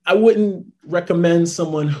I wouldn't recommend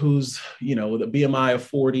someone who's, with a BMI of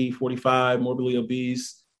 40, 45, morbidly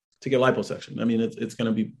obese to get liposuction. I mean, it's going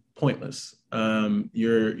to be pointless.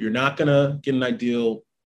 You're not going to get an ideal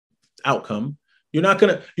outcome.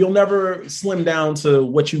 You'll never slim down to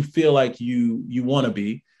what you feel like you want to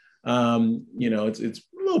be. It's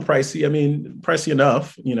a little pricey. I mean, pricey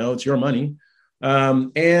enough, it's your money.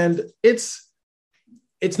 And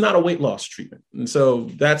it's not a weight loss treatment. And so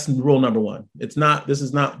that's rule number one. This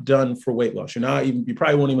is not done for weight loss. You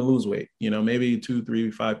probably won't even lose weight, maybe 2,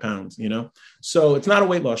 3, 5 pounds, so it's not a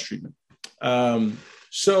weight loss treatment.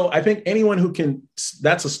 So I think anyone who can,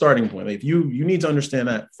 that's a starting point. Like you need to understand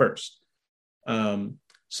that first.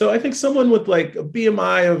 So I think someone with like a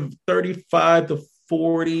BMI of 35 to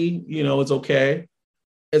 40, it's okay.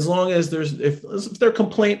 As long as if their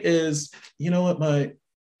complaint is,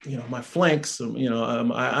 my flanks,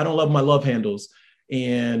 I don't love my love handles.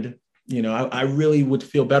 And, I really would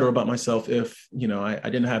feel better about myself if, I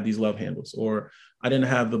didn't have these love handles, or I didn't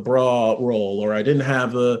have the bra roll, or I didn't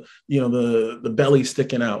have the belly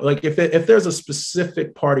sticking out. Like if there's a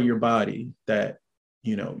specific part of your body that,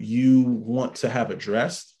 you want to have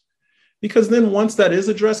addressed, because then once that is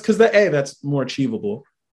addressed, because that's more achievable.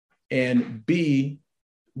 And B,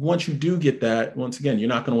 once you do get that, once again, you're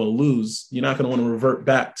not going to want to lose. You're not going to want to revert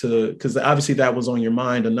back to, because obviously that was on your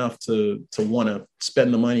mind enough to want to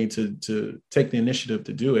spend the money to take the initiative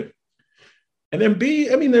to do it. And then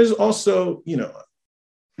B, I mean, there's also,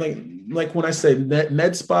 like when I say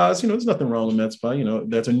med spas, there's nothing wrong with med spa,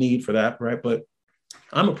 there's a need for that, right? But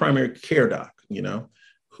I'm a primary care doc,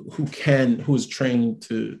 who is trained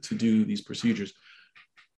to do these procedures.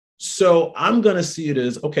 So I'm going to see it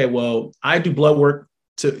as, okay, well, I do blood work.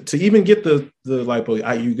 To even get the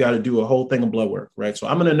lipo, you got to do a whole thing of blood work, right? So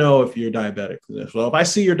I'm going to know if you're diabetic. So if I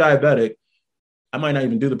see you're diabetic, I might not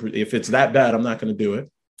even do if it's that bad, I'm not going to do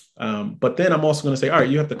it. But then I'm also going to say, all right,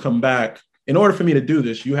 you have to come back. In order for me to do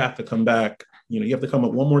this, you have to come back. You have to come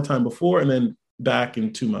up one more time before and then back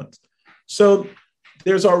in 2 months. So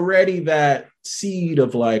there's already that seed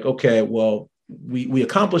of like, okay, well, we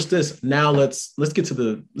accomplished this. Now let's get to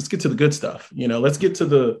the good stuff. Let's get to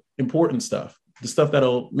the important stuff. The stuff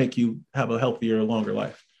that'll make you have a healthier, longer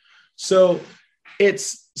life. So when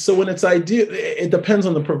it's ideal, it depends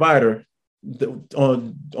on the provider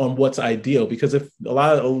on what's ideal, because if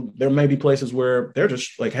there may be places where they're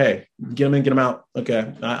just like, hey, get them in, get them out.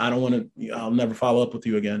 Okay. I don't want to, I'll never follow up with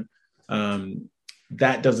you again.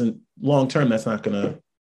 That doesn't, long-term, that's not going to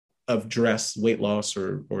address weight loss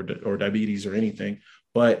or diabetes or anything,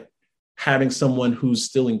 but having someone who's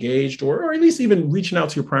still engaged or at least even reaching out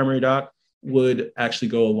to your primary doc would actually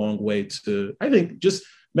go a long way to, I think, just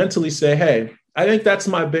mentally say, hey, I think that's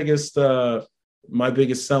my biggest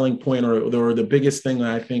selling point, or the biggest thing that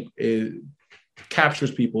I think captures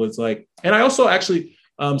people. It's like, and I also actually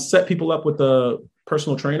set people up with a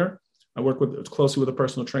personal trainer. I work closely with a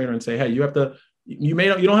personal trainer and say, hey, you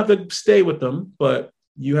don't have to stay with them, but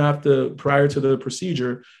you have to, prior to the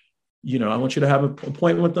procedure, I want you to have an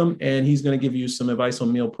appointment with them, and he's going to give you some advice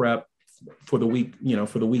on meal prep for the week,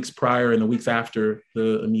 for the weeks prior and the weeks after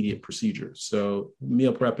the immediate procedure. So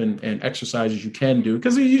meal prep and exercises you can do,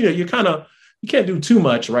 because you can't do too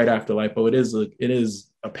much right after lipo. It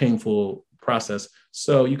is a painful process.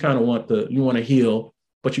 So you kind of you want to heal,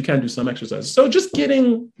 but you can do some exercise. So just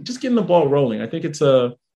getting the ball rolling. I think it's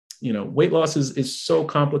weight loss is so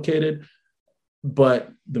complicated.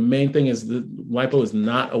 But the main thing is the lipo is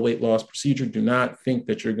not a weight loss procedure. Do not think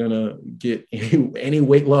that you're going to get any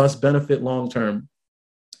weight loss benefit long-term.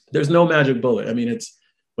 There's no magic bullet. I mean, it's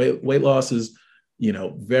weight loss is,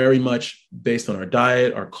 very much based on our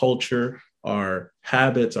diet, our culture, our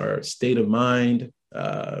habits, our state of mind,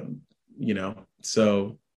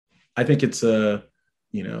 So I think it's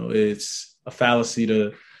it's a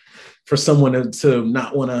fallacy for someone to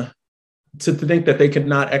not want to think that they could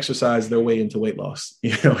not exercise their way into weight loss,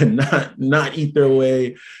 and not eat their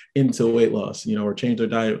way into weight loss, or change their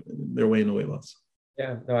diet, their way into weight loss.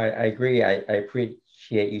 Yeah, no, I agree. I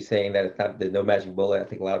appreciate you saying that there's no magic bullet. I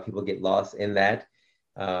think a lot of people get lost in that,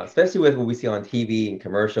 especially with what we see on TV and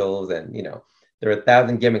commercials. And, there are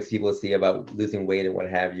 1,000 gimmicks people see about losing weight and what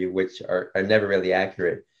have you, which are never really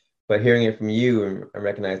accurate. But hearing it from you and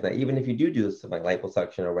recognizing that even if you do something like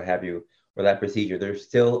liposuction or what have you, or that procedure, there's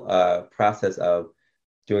still a process of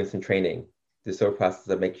doing some training. There's still a process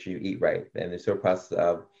of making sure you eat right. And there's still a process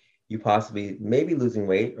of you possibly maybe losing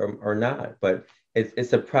weight or not. But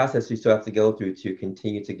it's a process you still have to go through to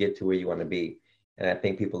continue to get to where you want to be. And I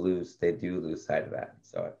think they do lose sight of that.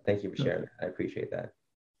 So thank you for sharing that. I appreciate that.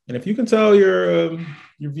 And if you can tell your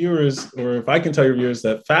viewers, or if I can tell your viewers,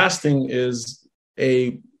 that fasting is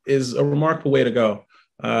a remarkable way to go.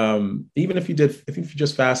 Even if you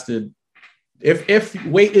just fasted, if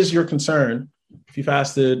weight is your concern, if you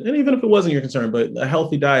fasted, and even if it wasn't your concern, but a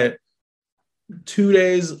healthy diet, 2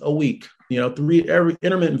 days a week, every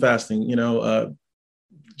intermittent fasting,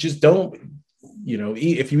 just don't,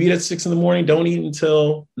 eat. If you eat at 6 a.m, don't eat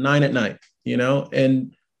until 9 p.m,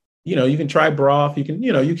 and, you can try broth, you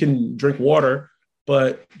can drink water,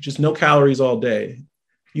 but just no calories all day.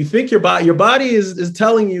 You think your body is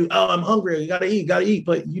telling you, oh, I'm hungry, you gotta eat,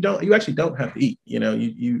 but you actually don't have to eat.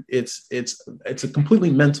 It's a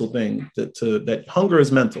completely mental thing that hunger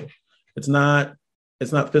is mental. It's not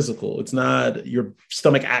physical. It's not your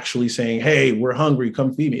stomach actually saying, hey, we're hungry,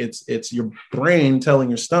 come feed me. It's your brain telling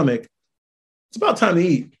your stomach, it's about time to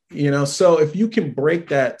eat, So if you can break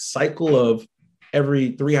that cycle of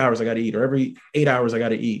every 3 hours I got to eat, or every 8 hours I got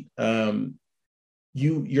to eat,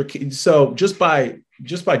 so just by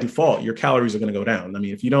default, your calories are going to go down. I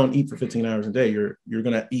mean, if you don't eat for 15 hours a day, you're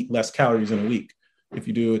going to eat less calories in a week if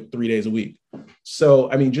you do it 3 days a week.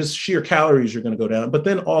 So, I mean, just sheer calories are going to go down. But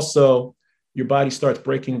then also your body starts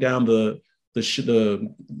breaking down the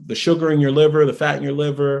sugar in your liver, the fat in your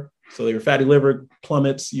liver. So your fatty liver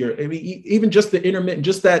plummets. Even just the intermittent,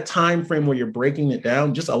 just that time frame where you're breaking it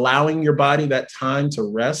down, just allowing your body that time to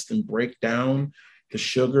rest and break down the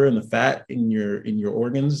sugar and the fat in your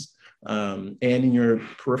organs, and in your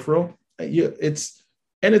peripheral. It's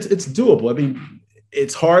doable. I mean,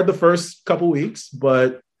 it's hard the first couple of weeks,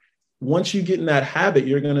 but once you get in that habit,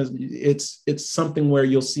 it's something where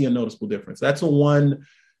you'll see a noticeable difference. That's the one,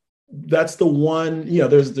 there's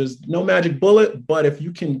no magic bullet, but if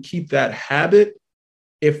you can keep that habit,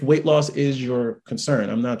 if weight loss is your concern,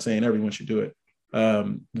 I'm not saying everyone should do it,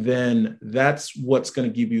 then that's what's going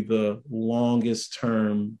to give you the longest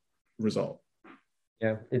term result.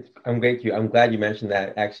 Yeah, I'm glad you mentioned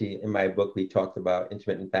that. Actually, in my book, we talked about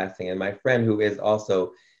intermittent fasting, and my friend, who is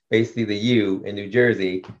also basically the you in New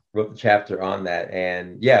Jersey, wrote the chapter on that.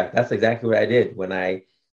 And yeah, that's exactly what I did when I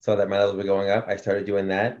saw that my levels were going up. I started doing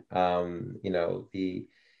that. The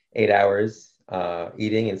 8 hours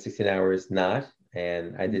eating and 16 hours not,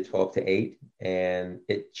 and I did 12 to 8, and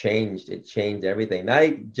it changed everything. Not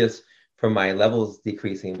just from my levels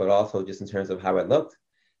decreasing, but also just in terms of how it looked.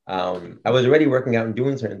 I was already working out and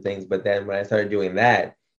doing certain things, but then when I started doing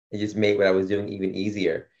that, it just made what I was doing even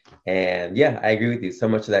easier. And yeah, I agree with you. So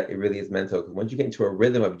much of that, it really is mental. Because once you get into a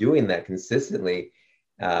rhythm of doing that consistently,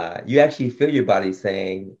 you actually feel your body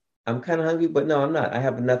saying, I'm kind of hungry, but no, I'm not. I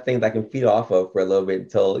have enough things I can feed off of for a little bit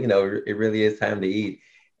until, it really is time to eat.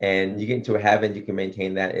 And you get into a habit, you can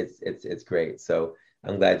maintain that. It's great. So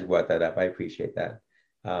I'm glad you brought that up. I appreciate that.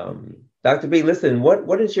 Dr. B, listen,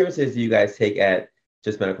 what insurances do you guys take at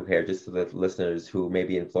Just Medical Care, just so the listeners who may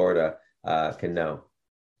be in Florida can know?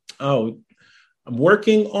 Oh, I'm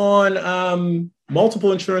working on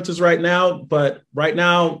multiple insurances right now, but right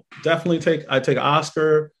now, definitely I take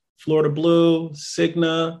Oscar, Florida Blue,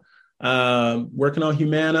 Cigna, working on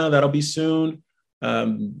Humana, that'll be soon.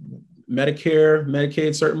 Medicare,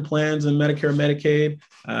 Medicaid, certain plans in Medicare, Medicaid.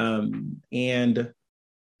 And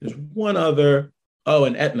there's one other,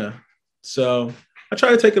 and Aetna. So I try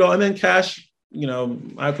to take it all. And then cash,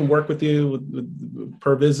 I can work with you with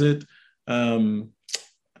per visit.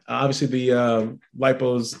 Obviously the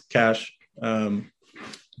lipo's cash.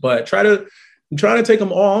 But I'm trying to take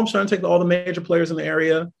them all. I'm trying to take all the major players in the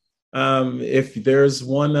area. If there's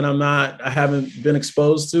one that I haven't been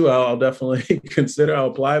exposed to, I'll definitely consider, I'll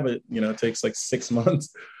apply, but it takes like 6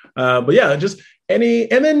 months. But yeah, just and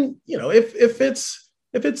then, if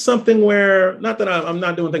it's something where, not that I'm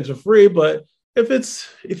not doing things for free, but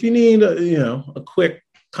if you need a quick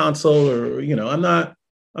consult, or, I'm not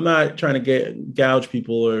I'm not trying to gouge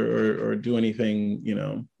people or do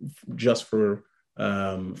anything, just for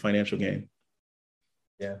financial gain.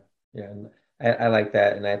 Yeah. I like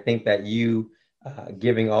that. And I think that you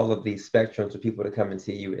giving all of these spectrums for people to come and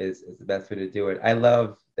see you is the best way to do it. I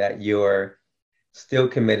love that you're still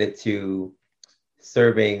committed to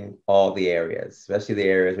serving all the areas, especially the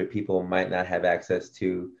areas where people might not have access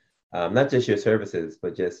to not just your services,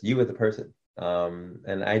 but just you as a person.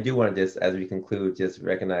 And I do want to just, as we conclude, just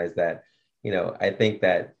recognize that, I think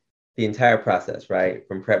that the entire process, right,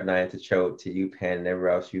 from Prep 9 to Choate to UPenn and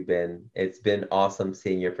everywhere else you've been, it's been awesome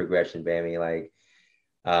seeing your progression, Bammy. Like,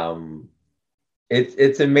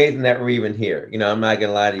 it's amazing that we're even here. I'm not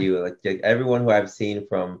gonna lie to you. Like everyone who I've seen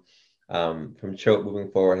from Choate moving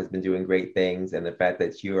forward has been doing great things, and the fact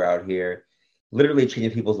that you are out here, literally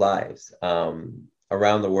changing people's lives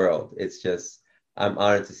around the world. It's just, I'm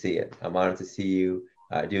honored to see it. I'm honored to see you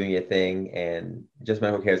doing your thing, and Just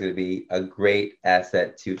Medical Care is going to be a great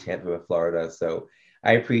asset to Tampa, Florida. So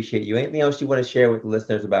I appreciate you. Anything else you want to share with the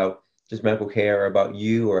listeners about Just Medical Care, or about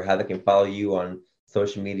you, or how they can follow you on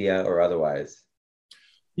social media or otherwise?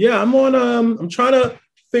 Yeah, I'm trying to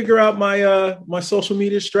figure out my social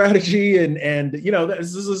media strategy, and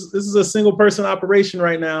this is a single person operation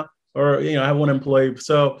right now, or I have one employee.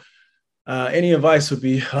 So any advice would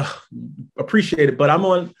be appreciated. But I'm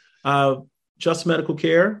on Just Medical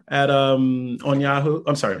Care on Yahoo.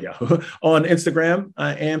 I'm sorry, Yahoo on Instagram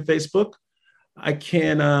and Facebook. I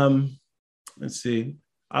can let's see.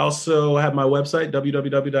 I also have my website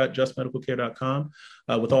www.justmedicalcare.com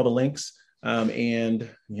with all the links. And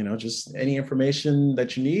just any information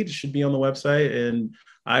that you need should be on the website. And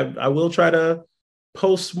I will try to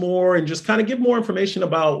post more and just kind of give more information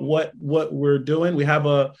about what we're doing. We have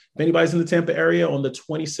if anybody's in the Tampa area, on the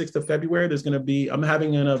 26th of February, I'm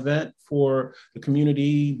having an event for the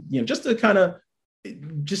community, just to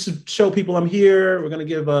show people I'm here. We're going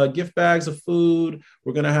to give gift bags of food.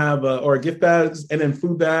 We're going to have or gift bags and then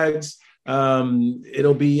food bags.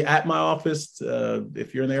 It'll be at my office.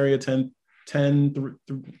 If you're in the area,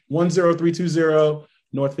 10320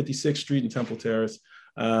 North 56th Street in Temple Terrace.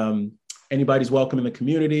 Anybody's welcome in the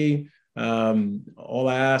community. All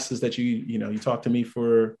I ask is that you talk to me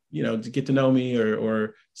for, to get to know me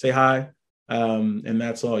or say hi. And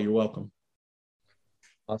that's all. You're welcome.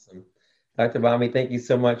 Awesome. Dr. Bamidele, thank you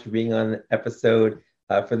so much for being on the episode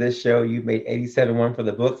for this show. You've made 87.1 for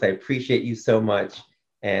the books. I appreciate you so much.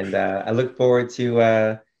 And I look forward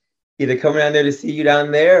to either coming down there to see you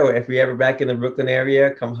down there, or if you're ever back in the Brooklyn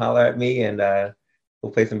area, come holler at me and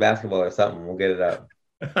we'll play some basketball or something. We'll get it up.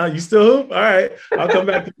 You still hoop? All right. I'll come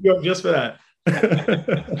back to New York just for that.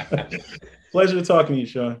 Pleasure talking to you,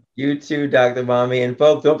 Sean. You too, Dr. Bamidele. And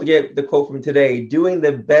folks, don't forget the quote from today: doing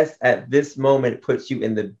the best at this moment puts you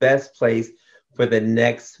in the best place for the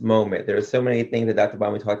next moment. There are so many things that Dr.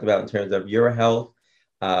 Bamidele talked about in terms of your health,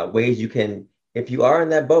 ways you can, if you are in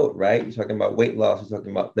that boat, right? You're talking about weight loss. You're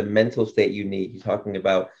talking about the mental state you need. You're talking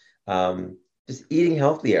about just eating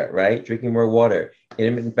healthier, right? Drinking more water,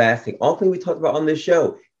 intermittent fasting. All things we talked about on this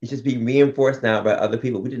show is just being reinforced now by other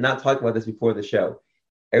people. We did not talk about this before the show.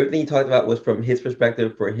 Everything he talked about was from his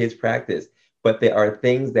perspective for his practice. But there are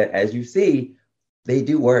things that, as you see, they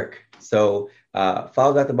do work. So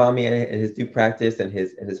follow Dr. Bamidele and his new practice and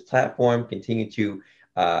his platform. Continue to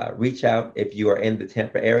reach out if you are in the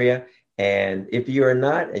Tampa area. And if you are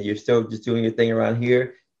not, and you're still just doing your thing around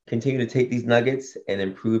here, continue to take these nuggets and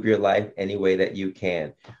improve your life any way that you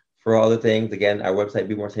can. For all the things, again, our website,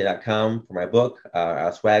 bemoretoday.com, for my book.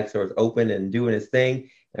 Our swag store is open and doing its thing.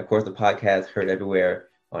 And of course, the podcast heard everywhere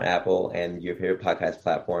on Apple and your favorite podcast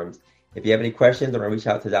platforms. If you have any questions or want to reach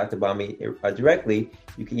out to Dr. Bamidele directly,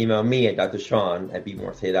 you can email me at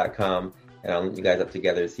drshawn@bemoretoday.com, and I'll link you guys up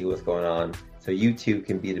together to see what's going on so you too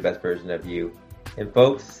can be the best version of you. And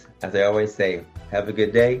folks, as I always say, have a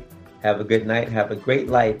good day, have a good night, have a great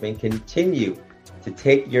life, and continue to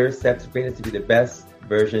take your steps of greatness to be the best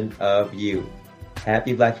version of you.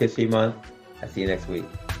 Happy Black History Month. I'll see you next week.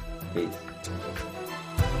 Peace.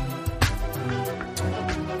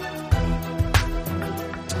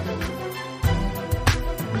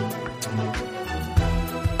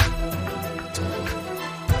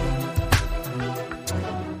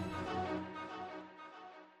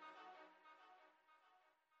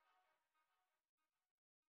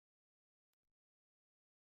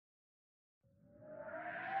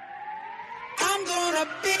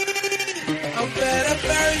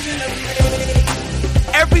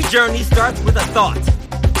 Every journey starts with a thought,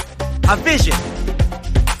 a vision,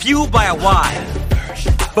 fueled by a why.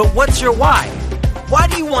 But what's your why? Why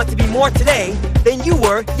do you want to be more today than you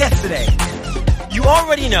were yesterday? You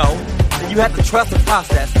already know that You have to trust the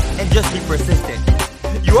process and just be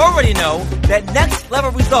persistent. You already know that next level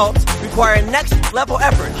results require next level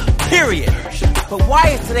effort, period. But why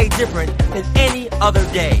is today different than any other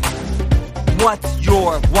day? What's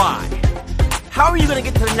your why? How are you going to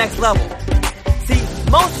get to the next level? See,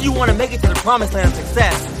 most of you want to make it to the promised land of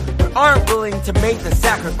success, but aren't willing to make the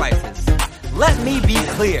sacrifices. Let me be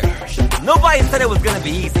clear. Nobody said it was going to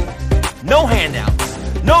be easy. No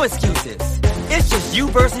handouts, no excuses. It's just you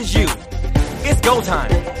versus you. It's go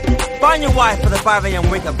time. Find your why for the 5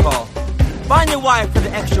 a.m. wake-up call. Find your why for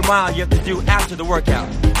the extra mile you have to do after the workout.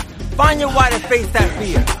 Find your why to face that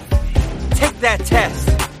fear. Take that test.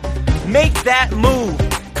 Make that move.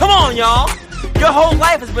 Come on, y'all. Your whole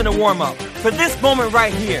life has been a warm-up for this moment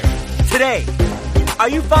right here. Today. Are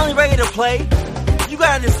you finally ready to play? You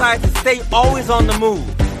gotta decide to stay always on the move.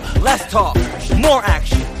 Less talk, more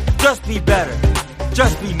action. Just be better.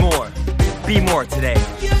 Just be more. Be more today.